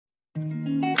A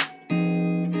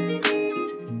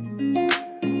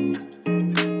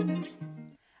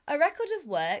record of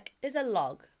work is a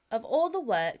log of all the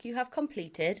work you have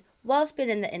completed whilst being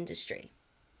in the industry.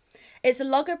 It's a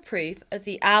log of proof of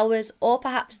the hours or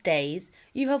perhaps days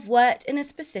you have worked in a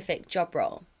specific job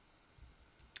role.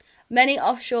 Many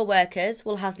offshore workers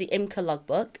will have the IMCA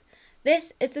logbook.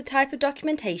 This is the type of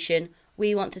documentation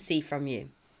we want to see from you.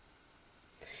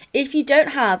 If you don't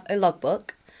have a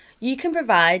logbook, you can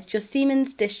provide your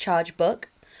Seaman's Discharge book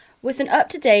with an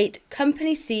up-to-date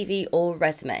company CV or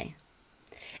resume.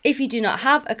 If you do not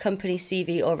have a company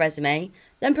CV or resume,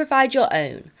 then provide your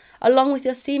own, along with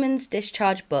your Seaman's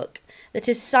Discharge book that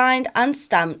is signed and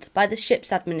stamped by the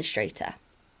ship's administrator.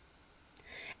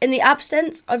 In the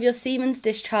absence of your Seaman's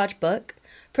Discharge book,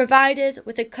 provide us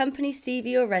with a company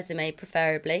CV or resume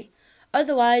preferably,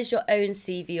 otherwise your own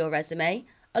CV or resume,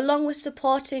 along with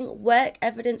supporting work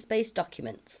evidence-based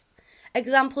documents.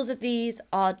 Examples of these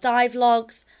are dive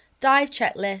logs, dive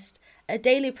checklist, a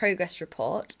daily progress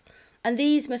report, and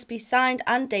these must be signed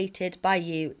and dated by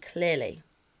you clearly.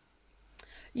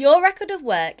 Your record of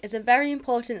work is a very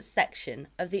important section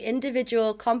of the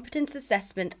Individual Competence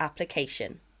Assessment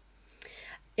application.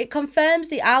 It confirms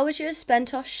the hours you have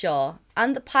spent offshore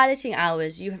and the piloting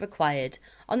hours you have acquired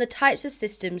on the types of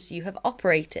systems you have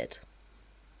operated.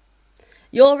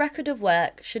 Your record of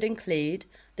work should include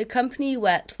the company you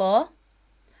worked for,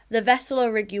 the vessel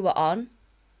or rig you were on,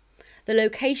 the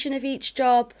location of each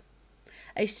job,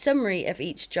 a summary of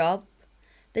each job,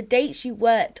 the dates you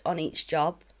worked on each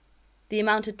job, the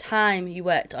amount of time you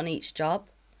worked on each job,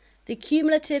 the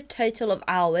cumulative total of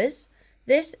hours.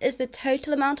 This is the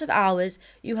total amount of hours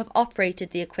you have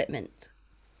operated the equipment.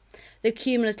 The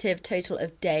cumulative total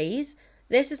of days.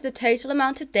 This is the total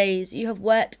amount of days you have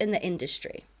worked in the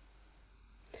industry.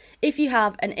 If you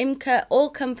have an IMCA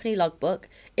or company logbook,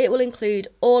 it will include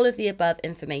all of the above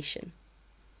information.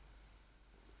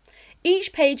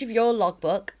 Each page of your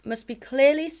logbook must be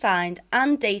clearly signed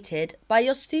and dated by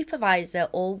your supervisor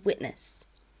or witness.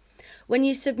 When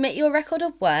you submit your record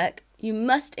of work, you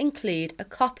must include a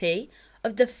copy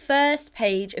of the first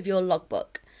page of your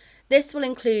logbook. This will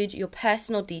include your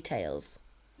personal details.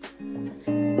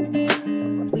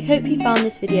 We hope you found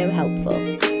this video helpful.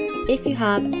 If you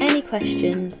have any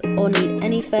questions or need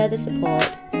any further support,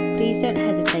 please don't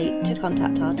hesitate to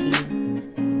contact our team.